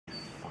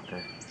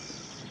Okay.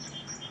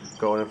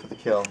 Going in for the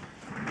kill.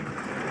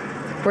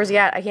 Where's he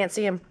at? I can't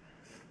see him.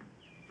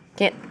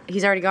 Can't.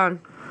 He's already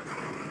gone.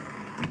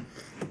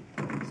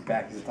 He's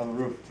back. He's on the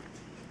roof.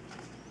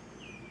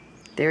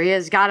 There he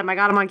is. Got him. I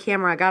got him on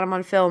camera. I got him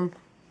on film.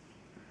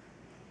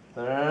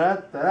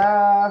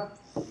 Da-da-da-da.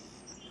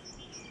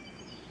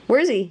 Where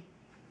is he?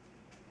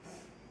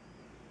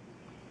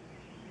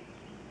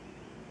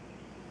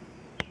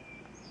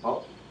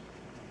 Oh.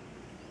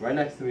 Right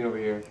next to me over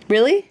here.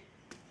 Really?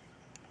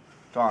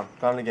 Gone.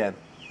 Gone again.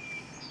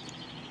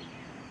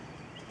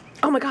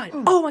 Oh my god.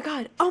 Oh my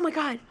god. Oh my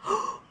god.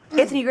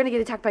 Anthony, you're gonna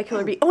get attacked by a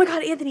killer bee. Oh my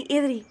god, Anthony.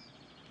 Anthony.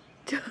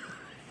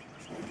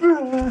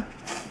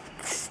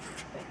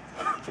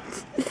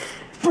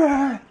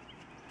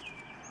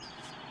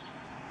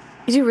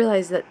 Did you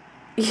realize that?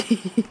 You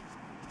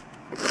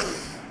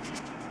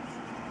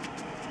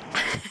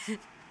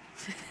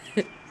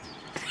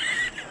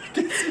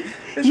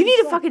need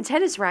a fucking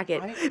tennis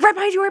racket. Right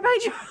behind you, right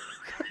behind you.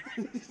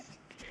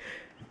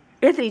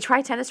 Anthony,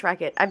 try tennis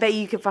racket. I bet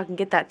you can fucking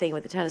get that thing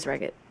with a tennis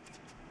racket.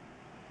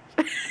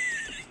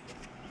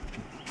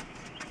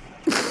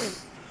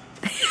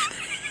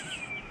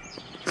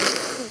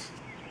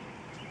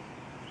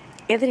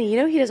 Anthony, you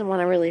know he doesn't want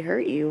to really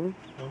hurt you.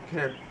 I don't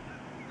care.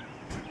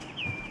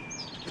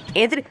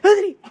 Anthony,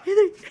 Anthony,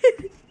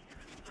 Anthony.